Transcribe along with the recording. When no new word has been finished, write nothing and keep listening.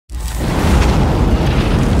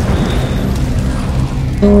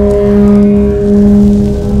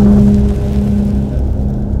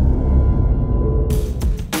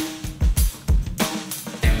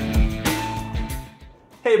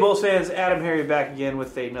AdamHarry back again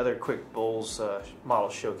with another quick BoLS model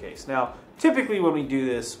showcase. Now, typically when we do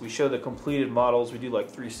this, we show the completed models. We do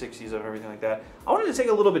like 360s of everything like that. I wanted to take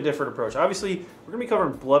a little bit different approach. Obviously, we're going to be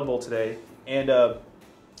covering Blood Bowl today, and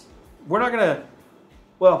we're not going to,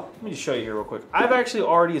 well, let me just show you here real quick. I've actually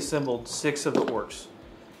already assembled 6 of the orcs,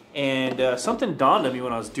 and something dawned on me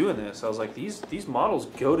when I was doing this. I was like, these models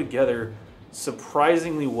go together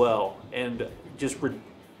surprisingly well, and just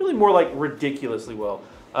really more like ridiculously well.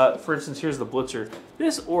 For instance, here's the Blitzer.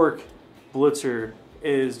 This orc Blitzer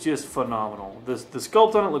is just phenomenal. The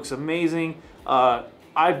sculpt on it looks amazing. I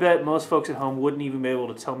bet most folks at home wouldn't even be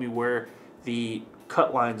able to tell me where the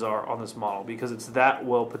cut lines are on this model because it's that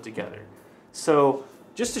well put together. So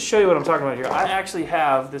just to show you what I'm talking about here, I actually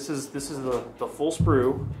have, this is the full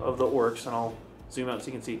sprue of the orcs, and I'll zoom out so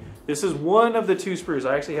you can see. This is one of the 2 sprues.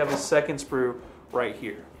 I actually have a second sprue right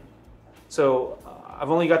here. So I've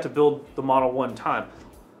only got to build the model one time.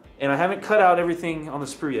 And I haven't cut out everything on the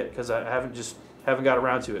sprue yet because I haven't got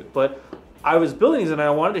around to it. But I was building these and I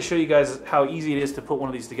wanted to show you guys how easy it is to put one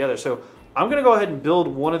of these together. So I'm going to go ahead and build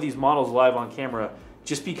one of these models live on camera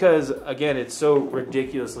just because, again, it's so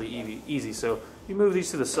ridiculously easy. So you move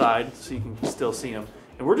these to the side so you can still see them.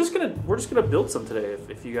 And we're just gonna build some today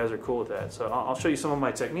if you guys are cool with that. So I'll show you some of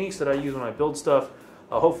my techniques that I use when I build stuff.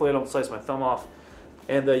 Hopefully I don't slice my thumb off.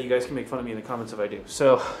 And you guys can make fun of me in the comments if I do.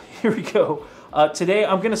 So here we go. Today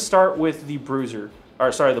I'm going to start with the Bruiser,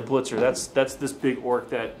 or sorry, the Blitzer. That's this big orc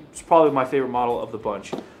that's probably my favorite model of the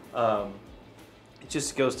bunch. It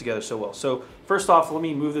just goes together so well. So first off, let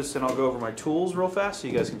me move this and I'll go over my tools real fast so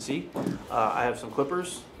you guys can see. I have some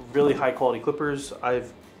clippers, really high quality clippers.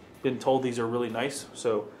 I've been told these are really nice,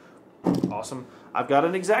 so awesome. I've got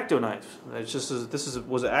an X-Acto knife. It's just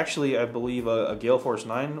was actually, I believe, a Gale Force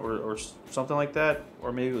 9 or something like that,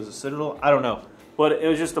 or maybe it was a Citadel. I don't know, but it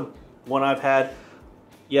was just the one I've had.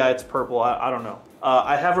 Yeah, it's purple. I don't know.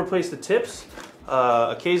 I have replaced the tips.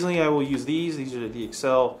 Occasionally, I will use these. These are the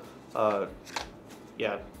Excel.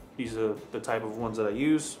 Yeah, these are the type of ones that I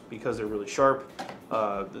use because they're really sharp.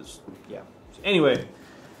 Yeah. Anyway,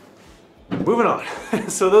 moving on.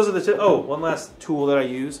 So those are the tips. Oh, one last tool that I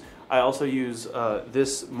use. I also use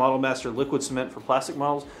this Model Master liquid cement for plastic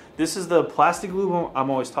models. This is the plastic glue I'm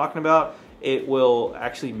always talking about. It will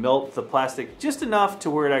actually melt the plastic just enough to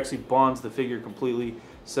where it actually bonds the figure completely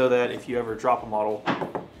so that if you ever drop a model,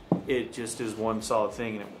 it just is one solid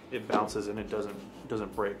thing and it bounces and it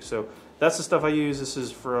doesn't break. So that's the stuff I use. This is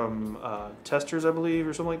from Testers, I believe,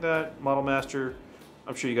 or something like that. Model Master.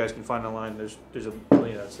 I'm sure you guys can find online. There's a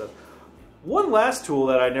million of that stuff. One last tool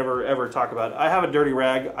that I never ever talk about, I have a dirty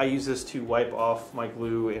rag. I use this to wipe off my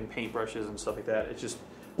glue and paintbrushes and stuff like that. It's just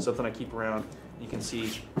something I keep around. You can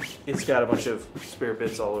see it's got a bunch of spare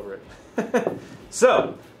bits all over it.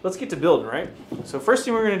 So let's get to building, right? So first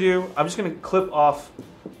thing we're going to do, I'm just going to clip off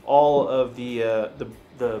all of the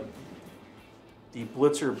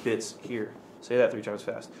Blitzer bits here. Say that 3 times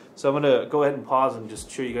fast. So I'm going to go ahead and pause and just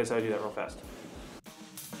show you guys how to do that real fast.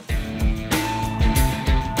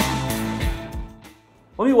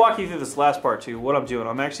 Let me walk you through this last part too, what I'm doing.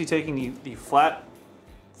 I'm actually taking the flat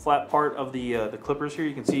part of the clippers here.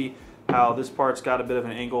 You can see how this part's got a bit of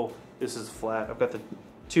an angle. This is flat. I've got the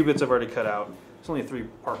 2 bits I've already cut out. It's only a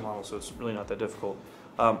 3-part model, so it's really not that difficult.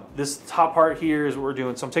 This top part here is what we're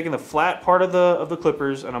doing. So I'm taking the flat part of the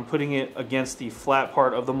clippers and I'm putting it against the flat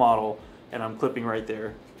part of the model, and I'm clipping right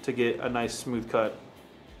there to get a nice smooth cut,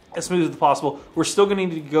 as smooth as possible. We're still going to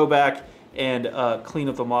need to go back and clean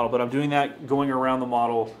up the model, but I'm doing that going around the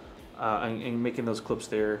model and making those clips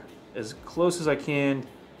there as close as I can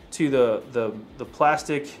to the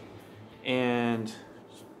plastic, and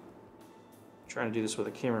trying to do this with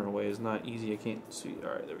a camera in a way is not easy. I can't see.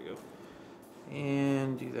 All right, there we go.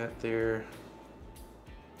 And do that there.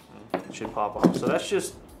 It should pop off. So that's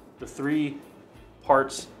just the 3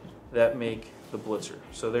 parts that make the Blitzer.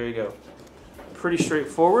 So there you go. Pretty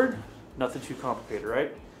straightforward. Nothing too complicated,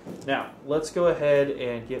 right? Now, let's go ahead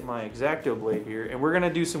and get my X-Acto blade here, and we're going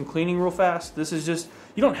to do some cleaning real fast. This is just,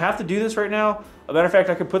 you don't have to do this right now. As a matter of fact,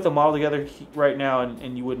 I could put the model together right now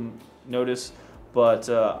and you wouldn't notice, but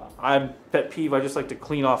I'm pet peeve. I just like to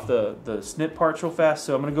clean off the snip parts real fast,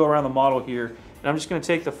 so I'm going to go around the model here, and I'm just going to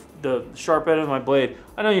take the sharp end of my blade.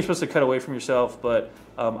 I know you're supposed to cut away from yourself, but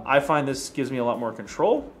I find this gives me a lot more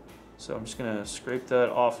control. So I'm just going to scrape that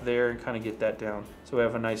off there and kind of get that down so we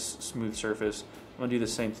have a nice smooth surface. I'm going to do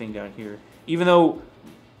the same thing down here. Even though,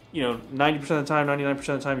 you know, 90% of the time, 99% of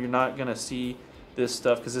the time, you're not going to see this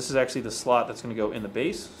stuff because this is actually the slot that's going to go in the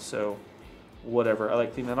base. So whatever. I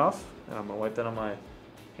like cleaning that off, and I'm going to wipe that on my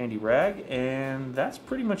handy rag. And that's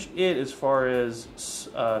pretty much it as far as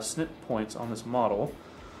snip points on this model.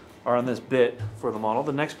 are on this bit for the model.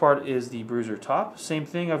 The next part is the bruiser top. Same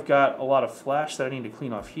thing, I've got a lot of flash that I need to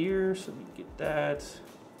clean off here, so let me get that.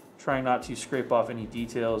 Trying not to scrape off any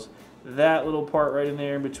details. That little part right in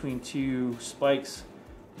there in between two spikes,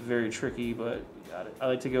 very tricky, but we got it. I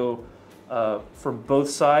like to go from both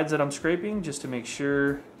sides that I'm scraping just to make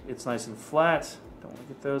sure it's nice and flat. Don't want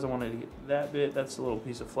to get those, I want to get that bit. That's a little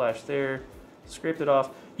piece of flash there. Scraped it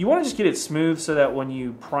off. You want to just get it smooth so that when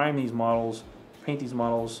you prime these models, paint these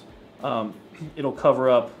models, it'll cover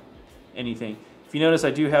up anything. If you notice,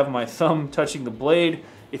 I do have my thumb touching the blade.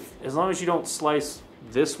 As long as you don't slice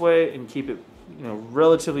this way and keep it, you know,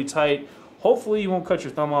 relatively tight, hopefully you won't cut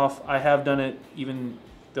your thumb off. I have done it, even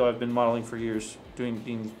though I've been modeling for years,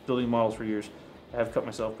 building models for years. I have cut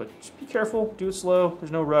myself, but just be careful, do it slow,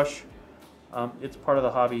 there's no rush. It's part of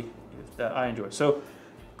the hobby that I enjoy. So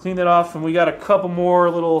clean that off, and we got a couple more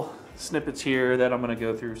little snippets here that I'm gonna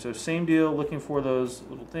go through. So same deal, looking for those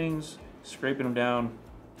little things, scraping them down,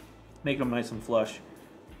 making them nice and flush,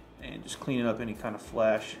 and just cleaning up any kind of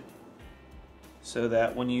flash so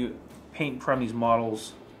that when you paint and prime these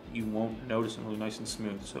models, you won't notice them, really nice and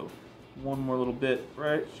smooth. So one more little bit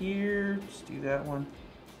right here, just do that one.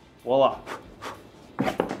 Voila.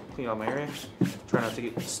 Clean out my area. Try not to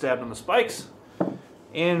get stabbed on the spikes.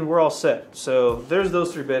 And we're all set. So there's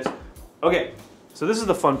those 3 bits. Okay, so this is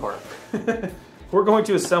the fun part. We're going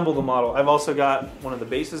to assemble the model. I've also got one of the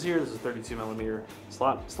bases here. This is a 32mm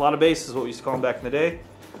slot of base, is what we used to call them back in the day.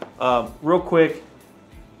 Real quick,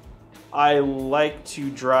 I like to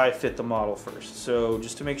dry fit the model first. So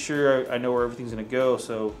just to make sure I know where everything's gonna go.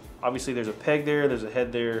 So obviously there's a peg there, there's a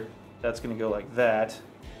head there. That's gonna go like that.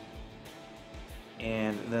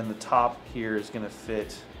 And then the top here is gonna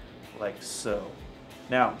fit like so.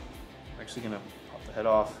 Now, I'm actually gonna pop the head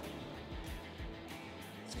off.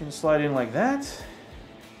 It's gonna slide in like that,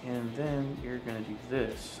 and then you're gonna do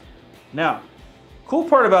this. Now, cool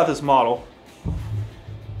part about this model,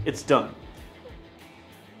 it's done.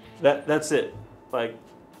 That's it. Like,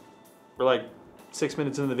 we're like 6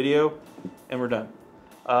 minutes into the video, and we're done.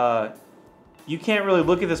 You can't really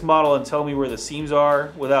look at this model and tell me where the seams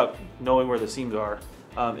are without knowing where the seams are.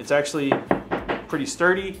 It's actually pretty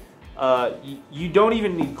sturdy. You don't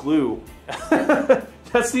even need glue.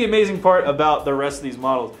 That's the amazing part about the rest of these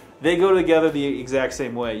models. They go together the exact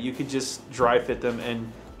same way. You could just dry fit them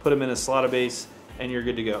and put them in a slot of base and you're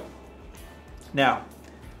good to go. Now,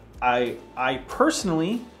 I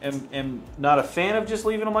personally am not a fan of just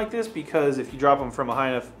leaving them like this, because if you drop them from a high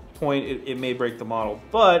enough point, it may break the model.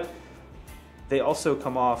 But they also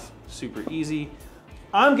come off super easy.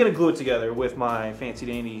 I'm gonna glue it together with my fancy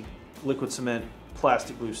dandy liquid cement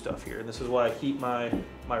plastic glue stuff here. And this is why I keep my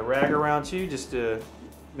rag around too, just to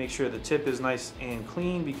make sure the tip is nice and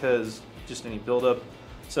clean, because just any buildup.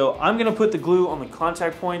 So I'm gonna put the glue on the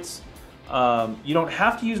contact points. You don't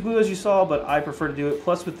have to use glue as you saw, but I prefer to do it.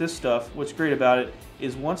 Plus with this stuff, what's great about it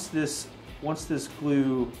is once this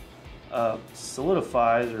glue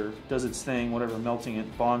solidifies or does its thing, whatever, melting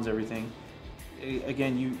it, bonds everything,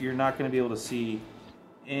 again, you're not gonna be able to see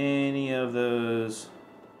any of those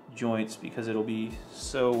joints because it'll be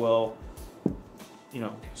so well, you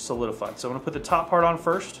know, solidified. So I'm gonna put the top part on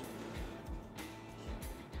first.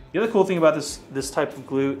 The other cool thing about this type of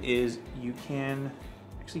glue is you can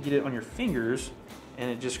actually get it on your fingers, and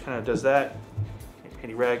it just kind of does that.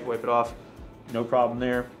 Handy rag, wipe it off, no problem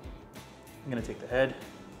there. I'm gonna take the head,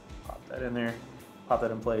 pop that in there, pop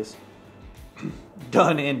that in place.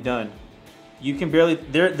 Done and done. You can barely,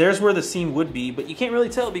 there's where the seam would be, but you can't really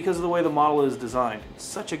tell because of the way the model is designed. It's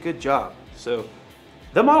such a good job. So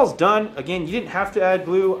the model's done. Again, you didn't have to add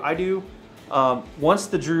glue, I do. Once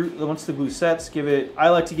the glue sets, I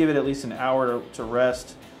like to give it at least an hour to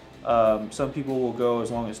rest. Some people will go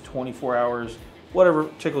as long as 24 hours,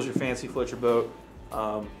 whatever tickles your fancy, float your boat.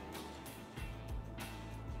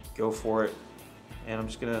 Go for it. And I'm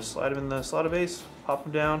just gonna slide him in the slot of base, pop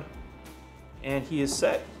him down, and he is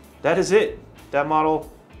set. That is it. That model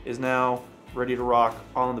is now ready to rock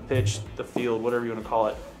on the pitch, the field, whatever you want to call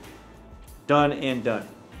it. Done and done.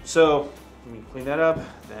 So let me clean that up,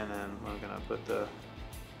 and then I'm gonna put the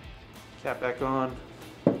cap back on.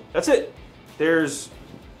 That's it. There's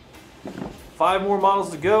 5 more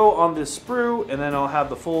models to go on this sprue, and then I'll have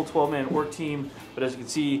the full 12-man work team. But as you can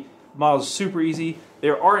see, the model is super easy.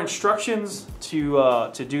 There are instructions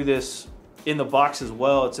to do this in the box as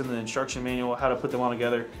well. It's in the instruction manual how to put them all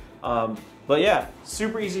together. But yeah,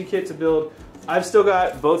 super easy kit to build. I've still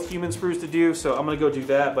got both human sprues to do, so I'm gonna go do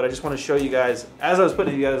that, but I just wanna show you guys, as I was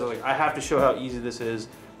putting it together, I was like, I have to show how easy this is.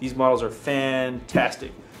 These models are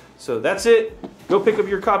fantastic. So that's it. Go pick up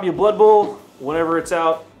your copy of Blood Bowl whenever it's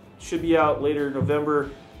out. Should be out later in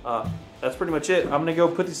November. That's pretty much it. I'm going to go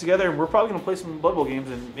put these together, and we're probably going to play some Blood Bowl games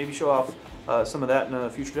and maybe show off some of that in a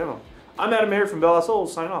future demo. I'm AdamHarry from BoLS,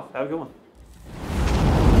 signing off. Have a good one.